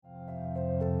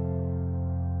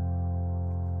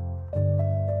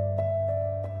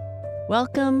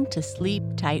Welcome to Sleep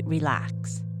Tight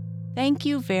Relax. Thank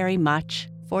you very much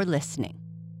for listening.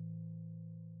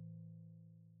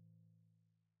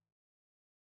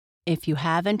 If you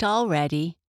haven't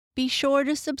already, be sure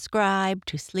to subscribe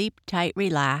to Sleep Tight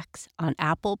Relax on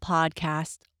Apple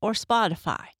Podcasts or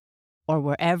Spotify, or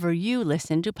wherever you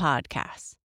listen to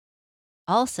podcasts.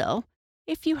 Also,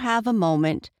 if you have a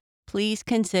moment, please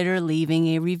consider leaving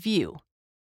a review.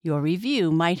 Your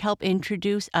review might help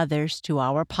introduce others to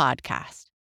our podcast.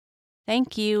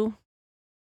 Thank you.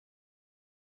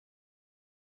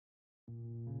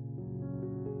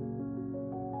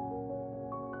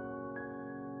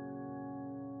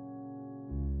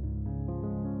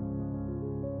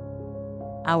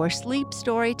 Our sleep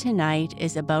story tonight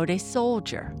is about a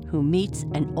soldier who meets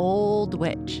an old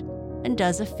witch and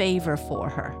does a favor for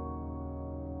her.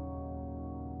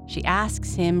 She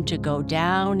asks him to go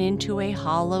down into a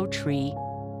hollow tree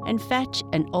and fetch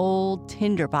an old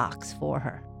tinderbox for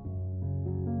her.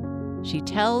 She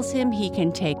tells him he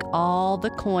can take all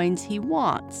the coins he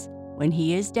wants when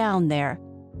he is down there,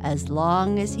 as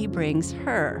long as he brings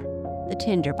her the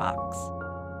tinderbox.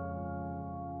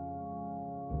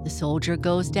 The soldier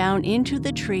goes down into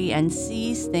the tree and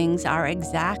sees things are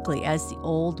exactly as the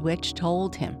old witch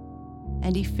told him,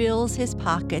 and he fills his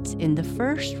pockets in the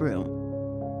first room,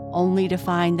 only to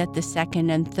find that the second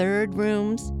and third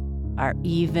rooms are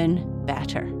even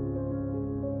better.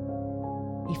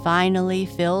 He finally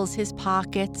fills his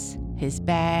pockets, his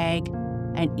bag,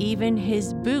 and even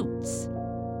his boots,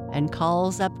 and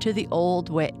calls up to the old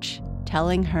witch,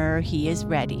 telling her he is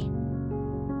ready.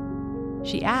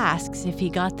 She asks if he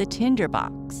got the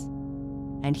tinderbox,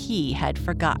 and he had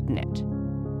forgotten it.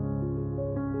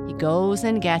 He goes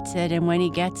and gets it, and when he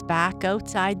gets back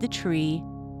outside the tree,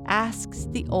 asks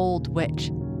the old witch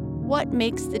what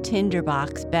makes the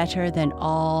tinderbox better than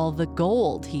all the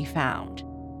gold he found.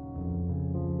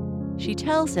 She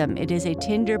tells him it is a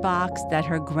tinderbox that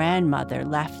her grandmother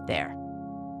left there.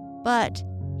 But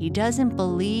he doesn't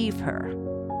believe her,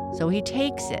 so he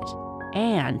takes it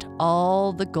and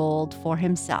all the gold for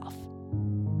himself.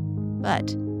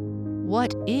 But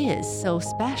what is so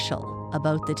special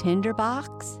about the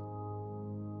tinderbox?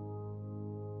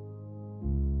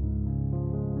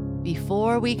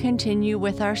 Before we continue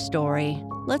with our story,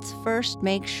 let's first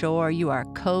make sure you are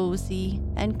cozy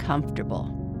and comfortable.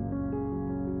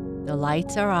 The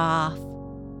lights are off.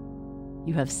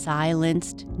 You have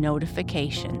silenced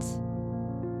notifications.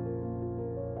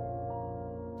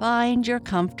 Find your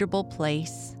comfortable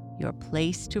place, your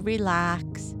place to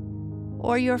relax,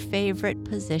 or your favorite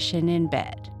position in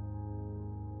bed.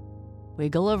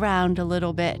 Wiggle around a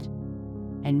little bit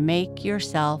and make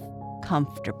yourself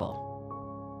comfortable.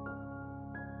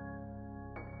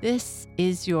 This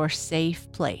is your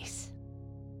safe place,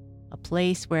 a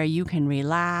place where you can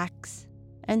relax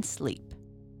and sleep,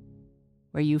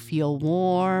 where you feel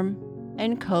warm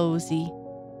and cozy,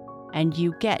 and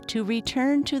you get to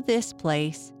return to this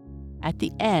place at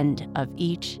the end of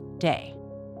each day.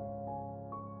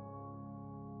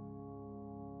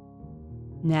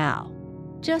 Now,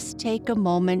 just take a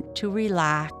moment to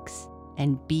relax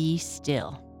and be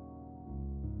still.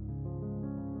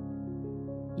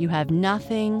 You have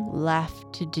nothing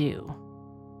left to do,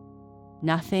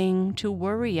 nothing to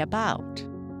worry about.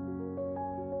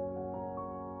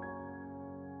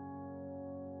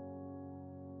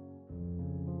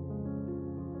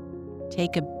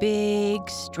 Take a big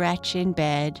stretch in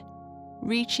bed,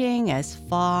 reaching as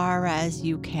far as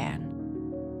you can.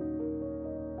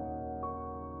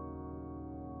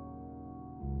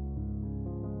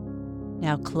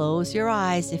 Now close your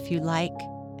eyes if you like,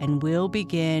 and we'll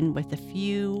begin with a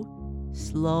few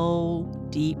slow,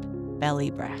 deep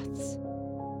belly breaths.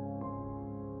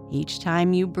 Each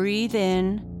time you breathe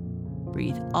in,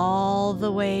 breathe all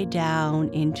the way down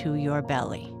into your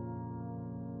belly.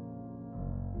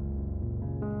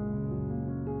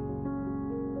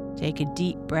 Take a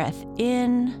deep breath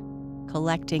in,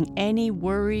 collecting any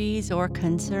worries or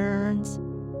concerns,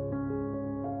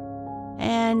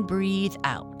 and breathe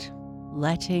out,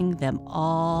 letting them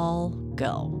all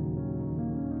go.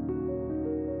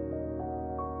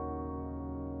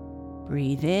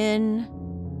 Breathe in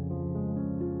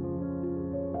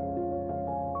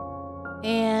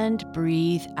and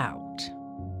breathe out.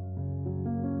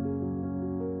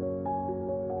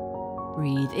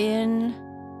 Breathe in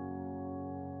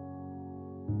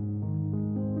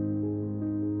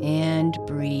and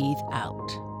breathe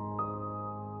out.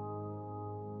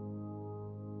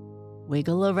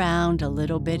 Wiggle around a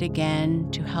little bit again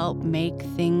to help make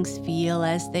things feel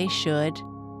as they should.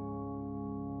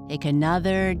 Take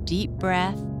another deep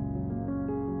breath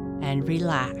and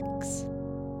relax.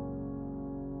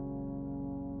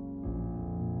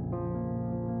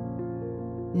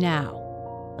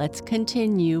 Now, let's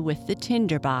continue with the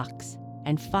tinderbox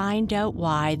and find out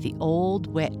why the old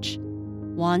witch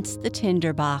wants the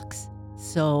tinderbox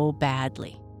so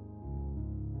badly.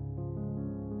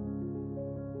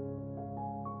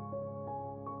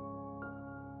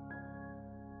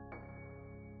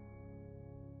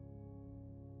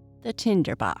 The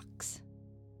tinderbox.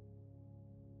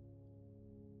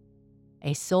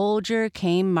 A soldier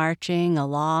came marching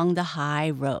along the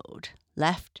high road,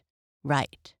 left,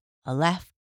 right, a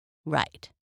left, right.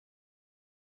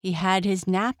 He had his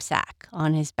knapsack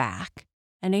on his back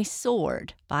and a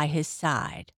sword by his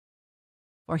side,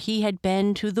 for he had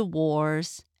been to the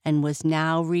wars and was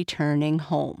now returning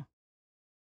home.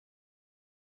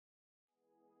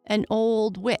 An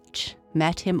old witch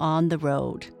met him on the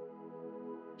road.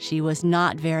 She was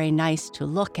not very nice to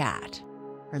look at.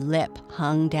 Her lip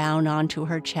hung down onto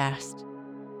her chest.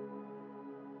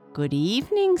 "Good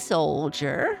evening,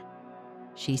 soldier,"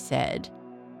 she said.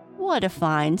 "What a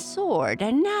fine sword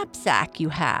and knapsack you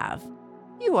have.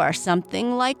 You are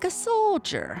something like a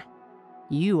soldier.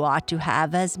 You ought to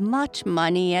have as much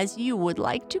money as you would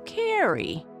like to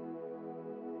carry."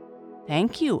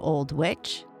 "Thank you, old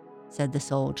witch," said the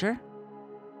soldier.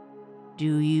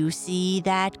 "Do you see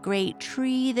that great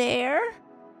tree there?"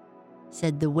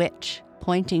 said the witch,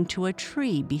 pointing to a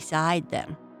tree beside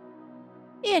them.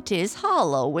 "It is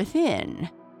hollow within.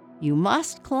 You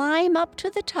must climb up to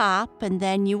the top, and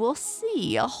then you will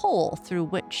see a hole through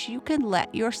which you can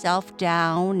let yourself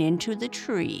down into the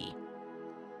tree.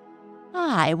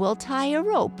 I will tie a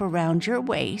rope around your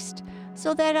waist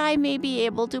so that I may be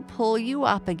able to pull you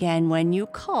up again when you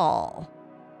call."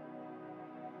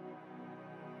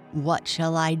 "What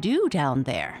shall I do down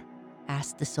there?"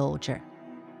 asked the soldier.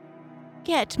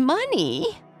 "Get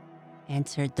money,"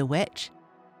 answered the witch.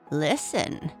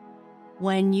 "Listen.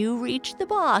 When you reach the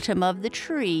bottom of the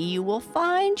tree, you will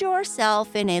find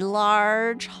yourself in a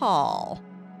large hall.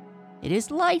 It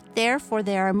is light there, for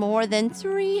there are more than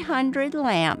 300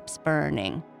 lamps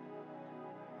burning.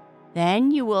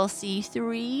 Then you will see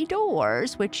 3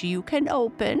 doors which you can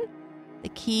open. The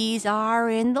keys are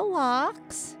in the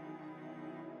locks.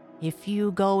 If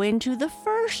you go into the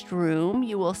first room,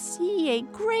 you will see a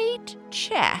great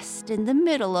chest in the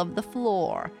middle of the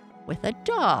floor, with a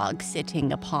dog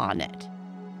sitting upon it.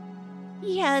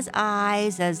 He has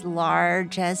eyes as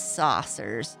large as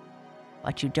saucers,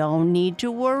 but you don't need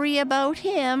to worry about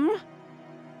him.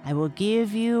 I will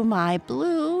give you my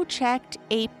blue checked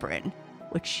apron,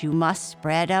 which you must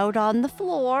spread out on the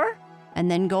floor, and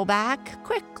then go back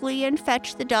quickly and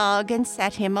fetch the dog and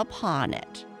set him upon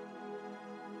it.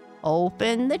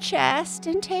 Open the chest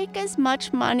and take as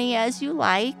much money as you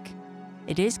like.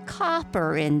 It is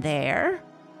copper in there.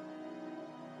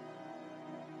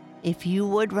 If you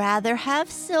would rather have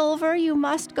silver, you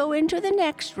must go into the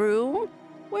next room,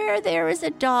 where there is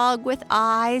a dog with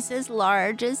eyes as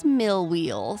large as mill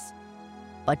wheels.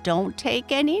 But don't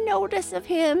take any notice of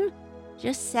him.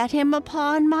 Just set him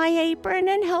upon my apron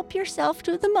and help yourself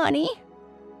to the money.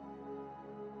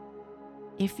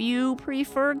 If you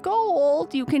prefer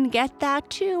gold, you can get that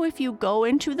too if you go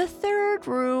into the third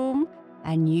room,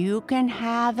 and you can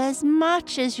have as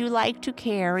much as you like to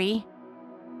carry.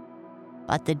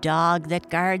 But the dog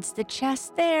that guards the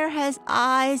chest there has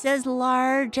eyes as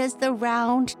large as the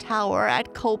round tower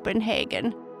at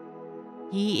Copenhagen.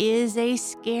 He is a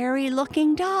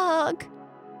scary-looking dog,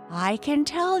 I can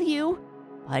tell you,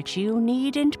 but you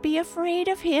needn't be afraid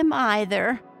of him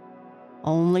either.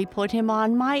 Only put him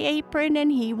on my apron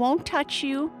and he won't touch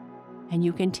you, and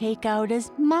you can take out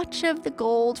as much of the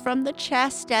gold from the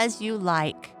chest as you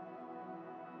like."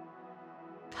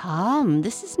 "Come,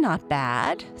 this is not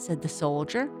bad," said the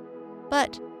soldier.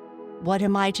 "But what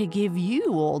am I to give you,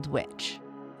 old witch?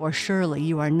 For surely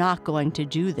you are not going to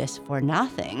do this for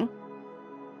nothing."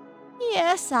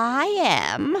 "Yes, I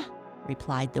am,"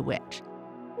 replied the witch.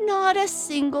 "Not a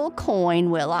single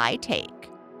coin will I take.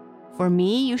 For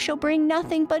me, you shall bring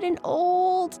nothing but an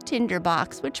old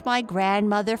tinderbox which my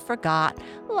grandmother forgot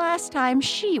last time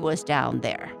she was down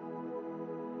there."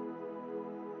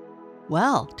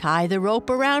 "Well, tie the rope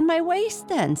around my waist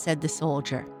then," said the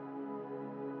soldier.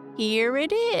 "Here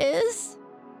it is,"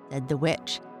 said the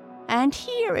witch, "and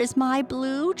here is my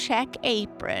blue check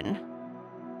apron."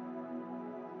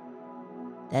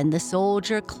 Then the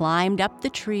soldier climbed up the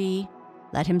tree,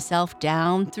 let himself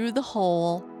down through the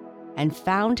hole, and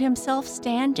found himself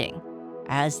standing,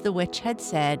 as the witch had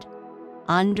said,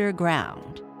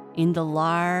 underground in the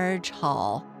large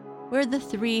hall where the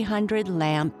 300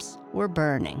 lamps were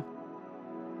burning.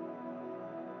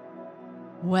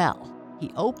 Well,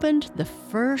 he opened the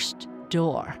first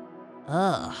door.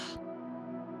 Ugh!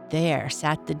 There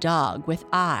sat the dog with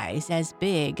eyes as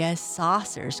big as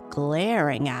saucers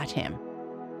glaring at him.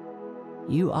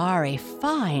 "You are a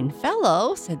fine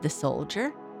fellow," said the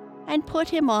soldier, and put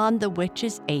him on the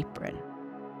witch's apron,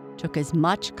 took as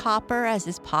much copper as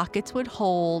his pockets would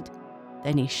hold,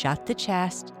 then he shut the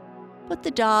chest, put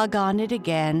the dog on it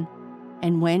again,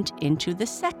 and went into the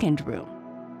second room.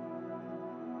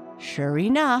 Sure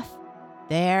enough,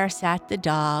 there sat the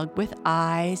dog with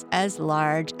eyes as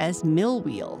large as mill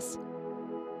wheels.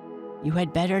 "You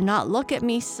had better not look at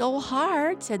me so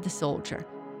hard," said the soldier.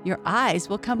 "Your eyes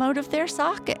will come out of their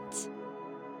sockets."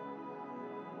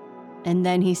 And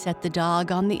then he set the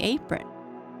dog on the apron,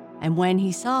 and when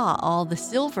he saw all the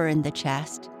silver in the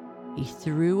chest, he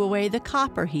threw away the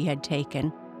copper he had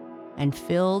taken and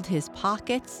filled his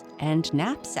pockets and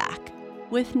knapsack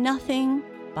with nothing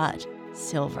but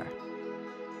silver.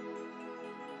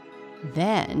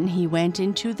 Then he went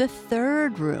into the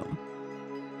third room.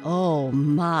 Oh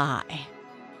my!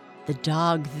 The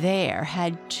dog there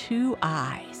had 2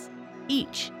 eyes,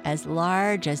 each as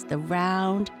large as the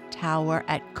round tower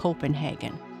at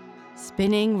Copenhagen,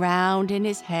 spinning round in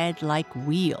his head like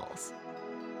wheels.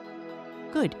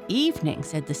 "Good evening,"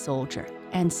 said the soldier,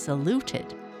 and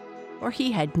saluted, for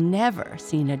he had never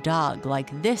seen a dog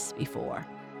like this before.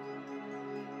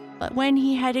 But when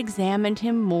he had examined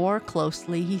him more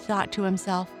closely, he thought to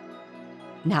himself,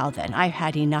 "Now then, I've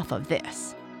had enough of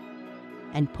this,"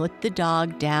 and put the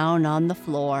dog down on the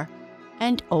floor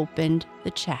and opened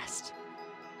the chest.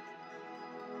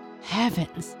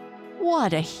 Heavens,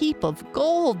 what a heap of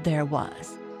gold there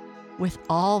was! With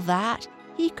all that,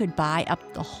 he could buy up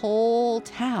the whole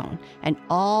town and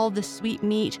all the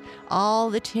sweetmeat, all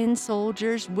the tin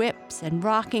soldiers' whips and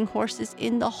rocking horses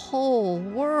in the whole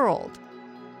world.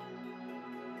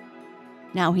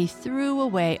 Now he threw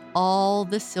away all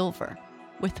the silver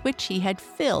with which he had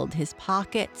filled his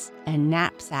pockets and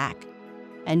knapsack,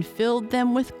 and filled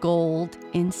them with gold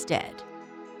instead.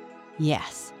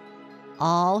 Yes,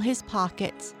 all his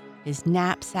pockets, his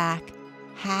knapsack,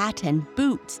 hat, and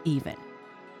boots even,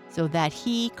 so that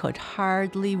he could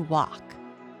hardly walk.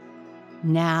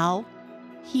 Now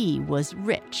he was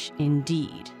rich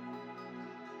indeed.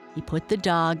 He put the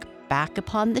dog back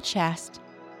upon the chest,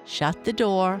 shut the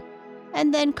door,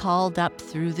 and then called up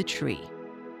through the tree,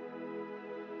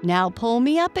 "Now pull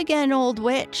me up again, old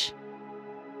witch."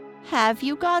 "Have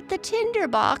you got the tinder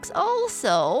box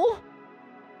also?"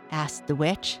 asked the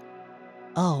witch.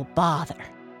 "Oh, bother,"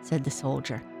 said the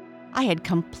soldier. "I had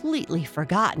completely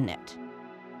forgotten it."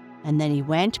 And then he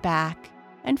went back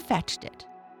and fetched it.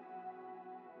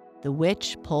 The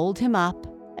witch pulled him up,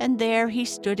 and there he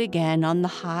stood again on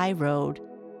the high road,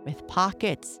 with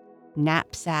pockets,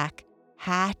 knapsack,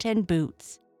 hat, and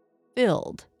boots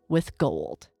filled with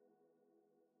gold.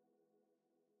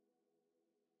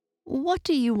 "What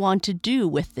do you want to do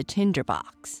with the tinder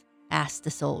box?" asked the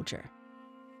soldier.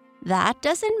 "That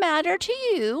doesn't matter to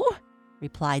you,"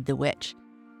 replied the witch.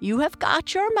 "You have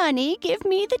got your money. Give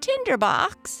me the tinder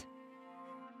box."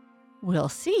 "We'll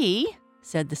see,"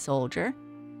 said the soldier.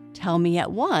 "Tell me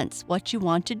at once what you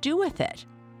want to do with it,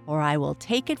 or I will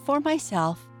take it for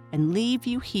myself and leave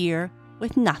you here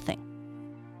with nothing."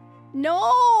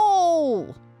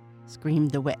 "No!"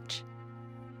 screamed the witch.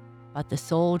 But the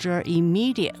soldier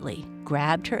immediately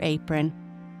grabbed her apron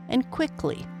and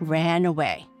quickly ran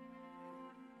away.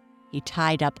 He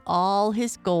tied up all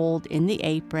his gold in the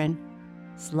apron,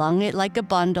 slung it like a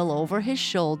bundle over his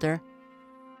shoulder,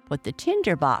 put the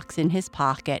tinder box in his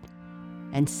pocket,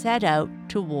 and set out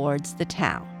towards the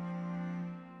town.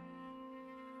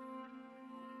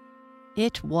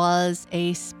 It was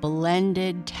a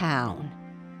splendid town.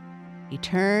 He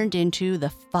turned into the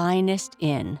finest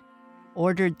inn,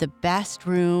 ordered the best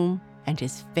room and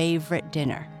his favorite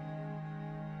dinner.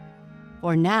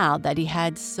 For now that he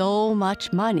had so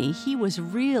much money, he was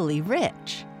really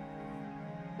rich.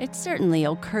 It certainly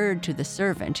occurred to the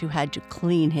servant who had to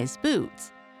clean his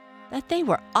boots that they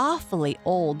were awfully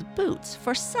old boots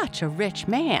for such a rich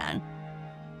man.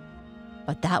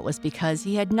 But that was because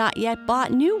he had not yet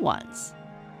bought new ones.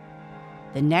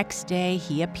 The next day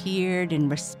he appeared in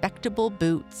respectable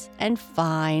boots and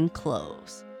fine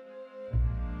clothes.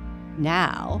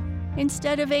 Now,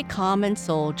 instead of a common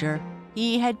soldier,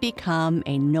 he had become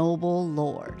a noble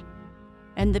lord,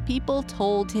 and the people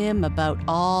told him about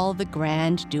all the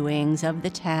grand doings of the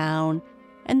town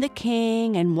and the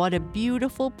king and what a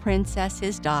beautiful princess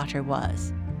his daughter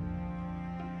was.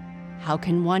 "How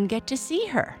can one get to see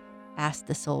her?" asked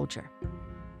the soldier.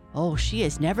 "Oh, she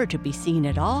is never to be seen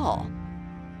at all.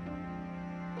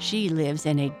 She lives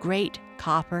in a great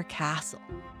copper castle,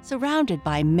 surrounded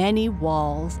by many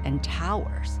walls and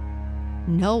towers.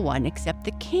 No one except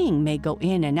the king may go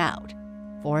in and out,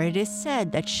 for it is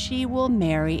said that she will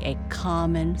marry a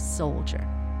common soldier,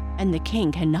 and the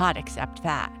king cannot accept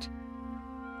that."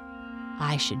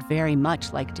 "I should very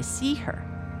much like to see her,"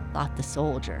 thought the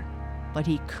soldier, but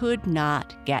he could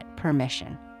not get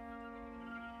permission.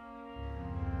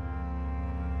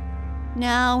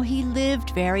 Now he lived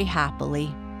very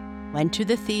happily, went to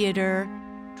the theater,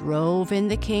 drove in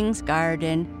the king's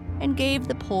garden, and gave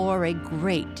the poor a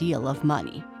great deal of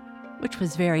money, which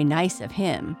was very nice of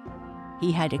him.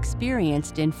 He had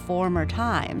experienced in former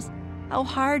times how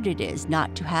hard it is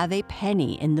not to have a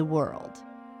penny in the world.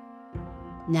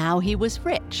 Now he was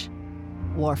rich,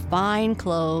 wore fine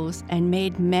clothes, and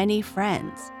made many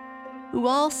friends, who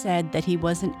all said that he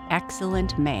was an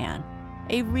excellent man,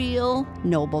 a real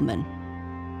nobleman,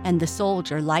 and the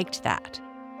soldier liked that.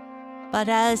 But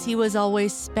as he was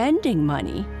always spending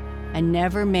money and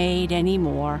never made any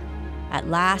more, at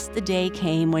last the day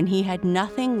came when he had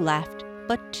nothing left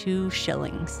but 2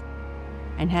 shillings,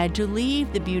 and had to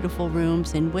leave the beautiful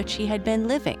rooms in which he had been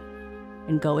living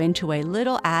and go into a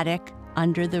little attic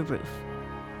under the roof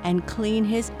and clean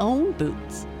his own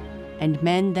boots and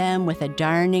mend them with a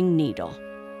darning needle.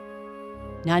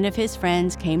 None of his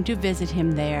friends came to visit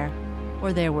him there,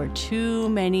 for there were too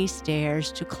many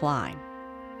stairs to climb.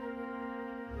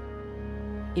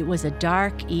 It was a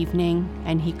dark evening,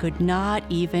 and he could not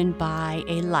even buy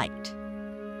a light.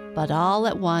 But all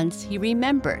at once he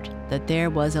remembered that there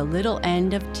was a little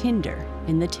end of tinder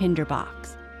in the tinder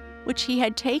box, which he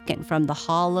had taken from the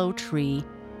hollow tree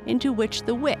into which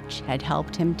the witch had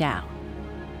helped him down.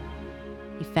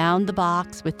 He found the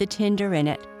box with the tinder in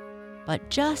it, but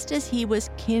just as he was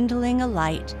kindling a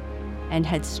light and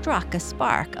had struck a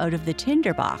spark out of the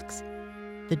tinder box,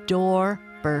 the door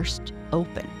burst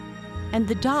open, and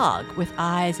the dog with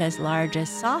eyes as large as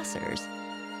saucers,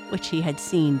 which he had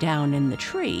seen down in the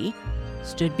tree,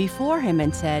 stood before him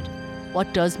and said,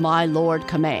 "What does my lord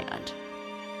command?"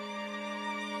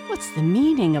 "What's the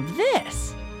meaning of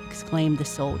this?" exclaimed the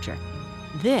soldier.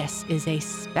 "This is a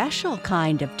special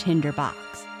kind of tinder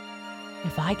box.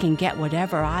 If I can get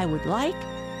whatever I would like,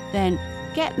 then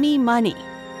get me money,"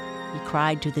 he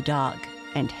cried to the dog,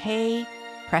 and hey,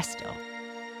 presto,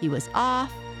 he was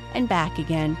off and back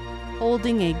again,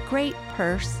 holding a great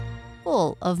purse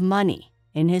full of money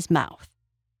in his mouth.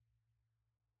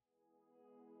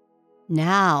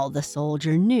 Now the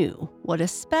soldier knew what a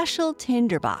special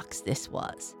tinder box this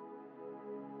was.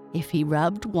 If he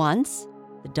rubbed once,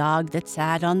 the dog that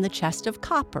sat on the chest of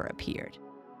copper appeared.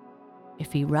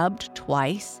 If he rubbed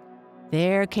twice,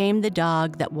 there came the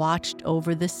dog that watched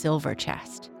over the silver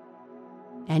chest.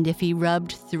 And if he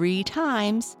rubbed 3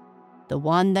 times, the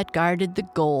one that guarded the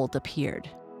gold appeared.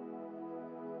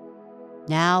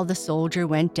 Now the soldier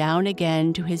went down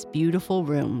again to his beautiful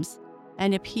rooms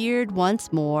and appeared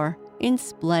once more in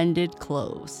splendid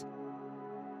clothes.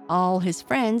 All his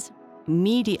friends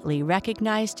immediately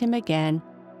recognized him again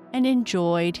and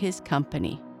enjoyed his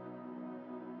company.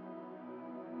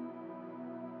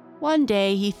 One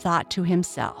day he thought to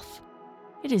himself,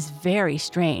 "It is very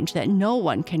strange that no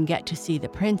one can get to see the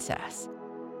princess.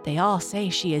 They all say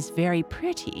she is very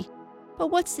pretty,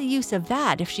 but what's the use of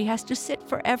that if she has to sit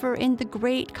forever in the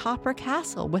great copper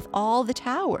castle with all the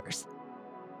towers?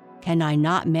 Can I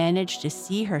not manage to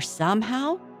see her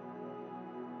somehow?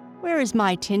 Where is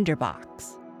my tinder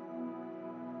box?"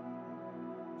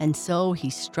 And so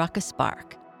he struck a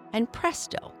spark, and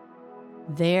presto,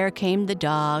 there came the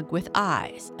dog with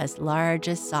eyes as large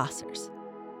as saucers.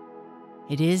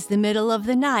 "It is the middle of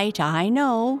the night, I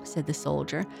know," said the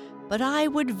soldier, "but I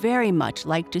would very much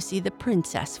like to see the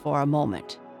princess for a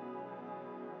moment."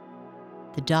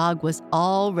 The dog was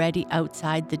already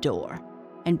outside the door,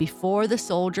 and before the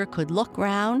soldier could look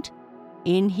round,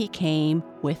 in he came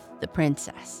with the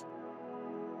princess.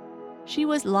 She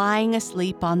was lying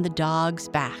asleep on the dog's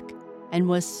back and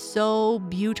was so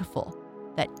beautiful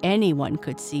that anyone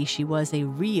could see she was a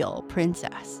real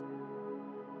princess.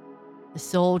 The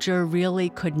soldier really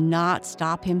could not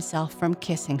stop himself from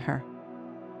kissing her.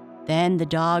 Then the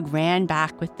dog ran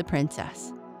back with the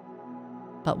princess.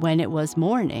 But when it was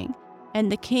morning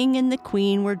and the king and the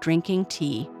queen were drinking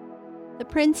tea, the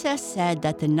princess said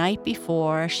that the night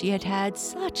before she had had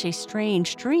such a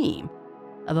strange dream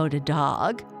about a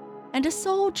dog and a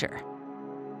soldier.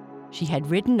 She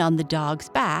had ridden on the dog's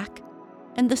back,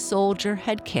 and the soldier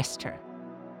had kissed her.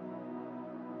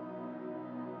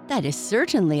 "That is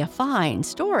certainly a fine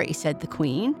story," said the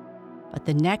queen. But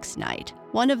the next night,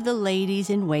 one of the ladies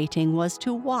in waiting was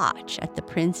to watch at the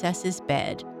princess's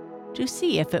bed to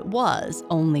see if it was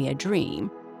only a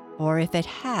dream or if it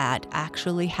had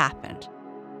actually happened.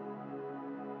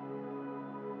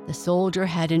 The soldier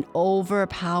had an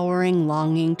overpowering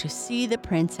longing to see the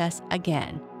princess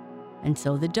again, and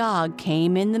so the dog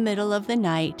came in the middle of the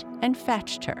night and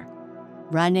fetched her,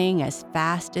 running as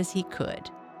fast as he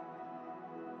could.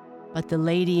 But the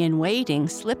lady-in-waiting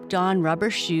slipped on rubber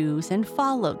shoes and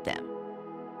followed them.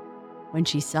 When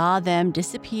she saw them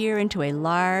disappear into a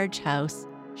large house,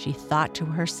 she thought to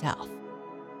herself,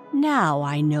 "Now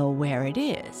I know where it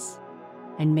is,"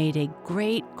 and made a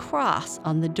great cross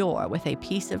on the door with a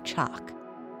piece of chalk.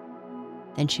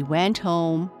 Then she went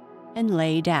home and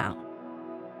lay down,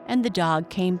 and the dog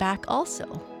came back also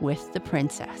with the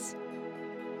princess.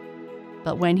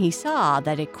 But when he saw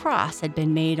that a cross had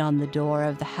been made on the door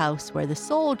of the house where the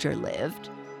soldier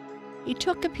lived, he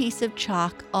took a piece of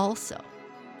chalk also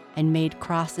and made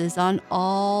crosses on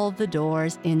all the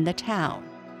doors in the town.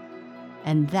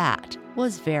 And that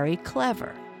was very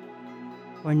clever,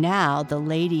 for now the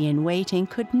lady-in-waiting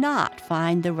could not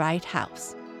find the right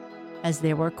house, as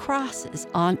there were crosses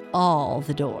on all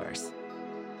the doors.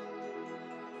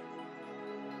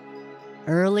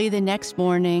 Early the next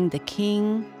morning, the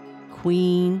king,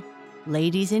 queen,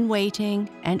 ladies-in-waiting,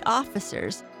 and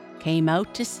officers came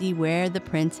out to see where the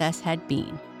princess had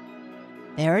been.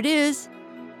 "There it is,"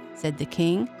 said the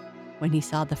king, when he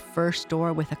saw the first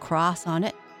door with a cross on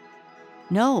it.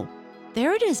 "No,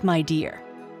 there it is, my dear,"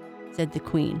 said the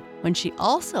queen, when she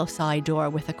also saw a door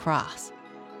with a cross.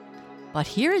 "But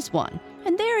here is one,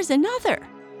 and there is another,"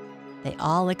 they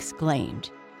all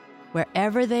exclaimed.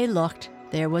 Wherever they looked,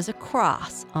 there was a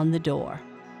cross on the door.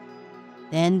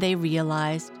 Then they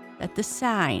realized that the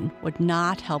sign would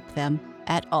not help them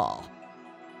at all.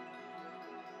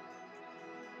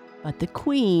 But the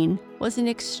queen was an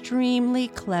extremely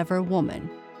clever woman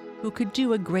who could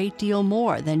do a great deal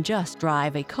more than just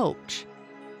drive a coach.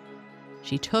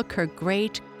 She took her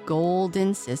great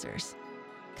golden scissors,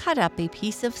 cut up a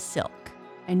piece of silk,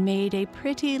 and made a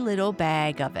pretty little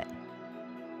bag of it.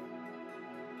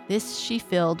 This she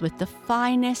filled with the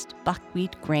finest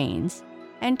buckwheat grains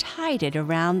and tied it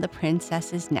around the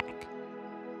princess's neck.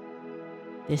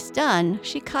 This done,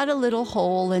 she cut a little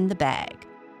hole in the bag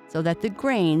so that the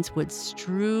grains would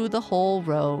strew the whole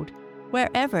road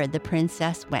wherever the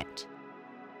princess went.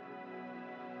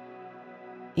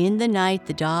 In the night,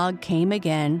 the dog came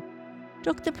again,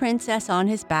 took the princess on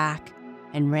his back,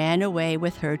 and ran away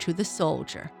with her to the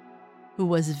soldier, who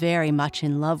was very much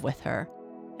in love with her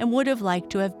and would have liked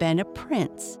to have been a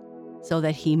prince, so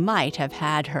that he might have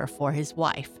had her for his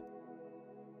wife.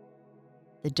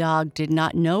 The dog did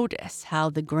not notice how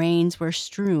the grains were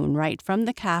strewn right from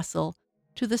the castle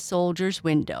to the soldier's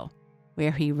window,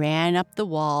 where he ran up the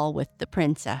wall with the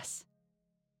princess.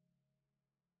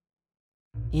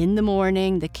 In the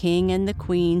morning, the king and the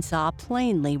queen saw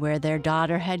plainly where their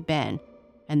daughter had been,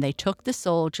 and they took the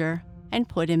soldier and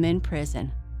put him in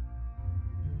prison.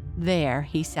 There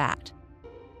he sat.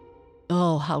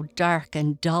 Oh, how dark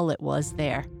and dull it was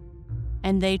there.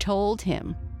 And they told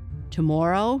him,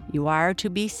 "Tomorrow you are to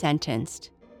be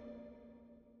sentenced."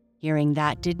 Hearing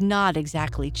that did not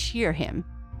exactly cheer him,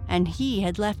 and he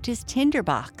had left his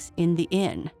tinderbox in the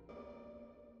inn.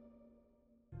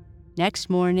 Next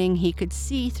morning he could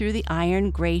see through the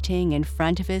iron grating in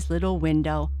front of his little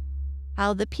window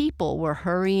how the people were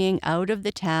hurrying out of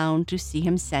the town to see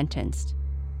him sentenced.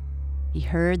 He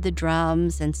heard the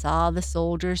drums and saw the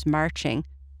soldiers marching.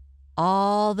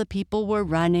 All the people were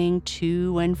running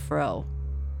to and fro.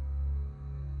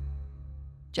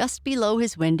 Just below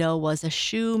his window was a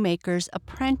shoemaker's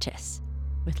apprentice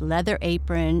with leather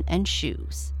apron and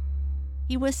shoes.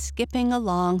 He was skipping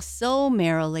along so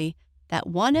merrily that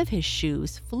one of his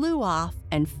shoes flew off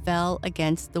and fell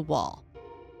against the wall,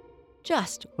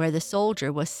 just where the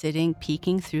soldier was sitting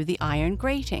peeking through the iron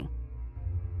grating.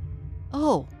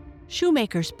 "Oh,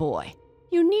 shoemaker's boy,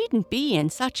 you needn't be in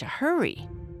such a hurry,"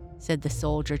 said the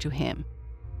soldier to him.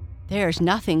 "There's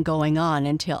nothing going on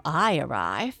until I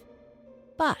arrive.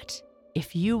 But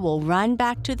if you will run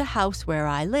back to the house where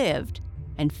I lived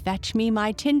and fetch me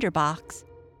my tinderbox,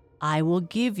 I will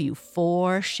give you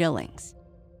 4 shillings.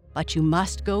 But you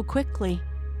must go quickly."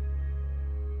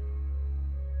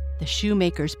 The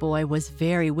shoemaker's boy was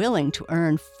very willing to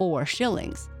earn 4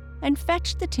 shillings and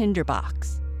fetched the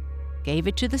tinderbox, gave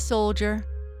it to the soldier,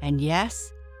 and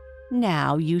yes,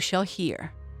 now you shall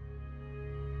hear.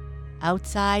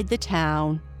 Outside the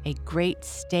town, a great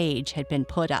stage had been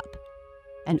put up,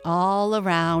 and all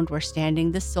around were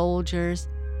standing the soldiers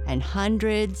and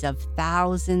hundreds of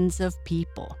thousands of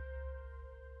people.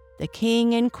 The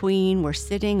king and queen were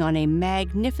sitting on a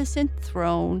magnificent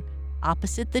throne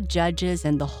opposite the judges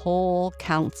and the whole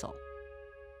council.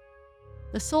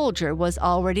 The soldier was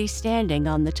already standing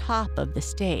on the top of the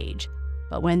stage,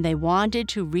 But when they wanted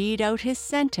to read out his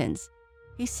sentence,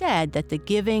 he said that the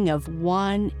giving of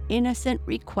one innocent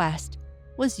request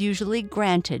was usually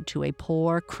granted to a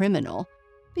poor criminal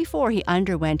before he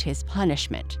underwent his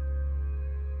punishment.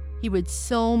 He would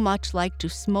so much like to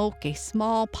smoke a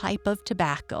small pipe of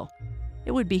tobacco.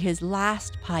 It would be his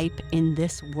last pipe in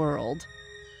this world.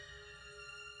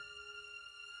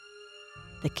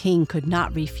 The king could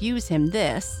not refuse him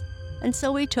this, and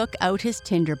so he took out his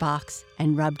tinderbox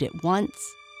and rubbed it once,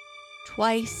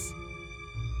 twice,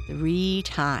 3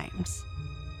 times.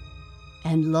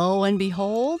 And lo and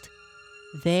behold,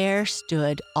 there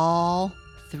stood all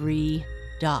 3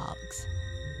 dogs.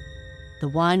 The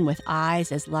one with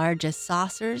eyes as large as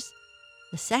saucers,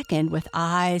 the second with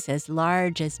eyes as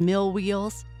large as mill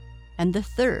wheels, and the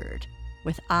third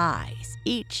with eyes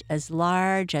each as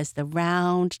large as the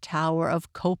round tower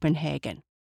of Copenhagen.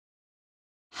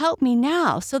 "Help me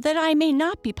now, so that I may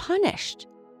not be punished,"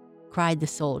 cried the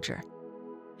soldier.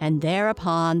 And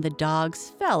thereupon the dogs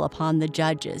fell upon the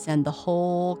judges and the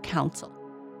whole council,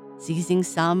 seizing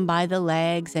some by the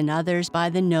legs and others by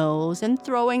the nose and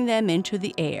throwing them into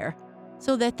the air,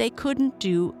 so that they couldn't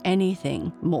do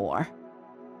anything more.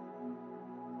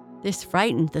 This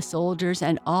frightened the soldiers,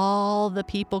 and all the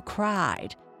people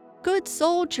cried, "Good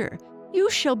soldier, you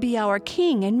shall be our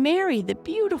king and marry the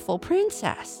beautiful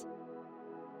princess."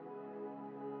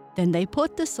 Then they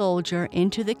put the soldier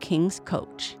into the king's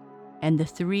coach, and the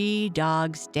 3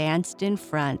 dogs danced in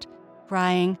front,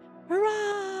 crying,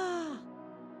 "Hurrah!"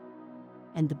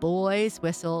 And the boys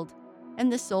whistled,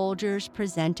 and the soldiers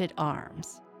presented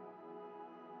arms.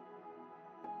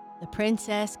 The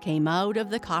princess came out of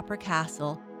the copper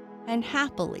castle and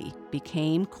happily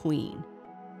became queen,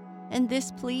 and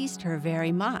this pleased her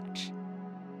very much.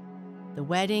 The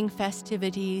wedding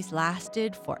festivities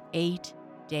lasted for 8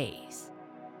 days,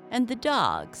 and the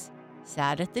dogs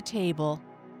sat at the table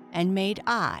and made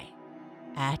eye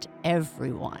at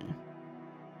everyone.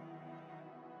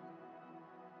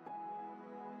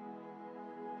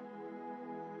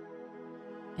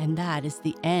 And that is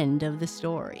the end of the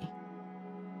story.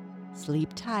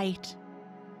 Sleep tight.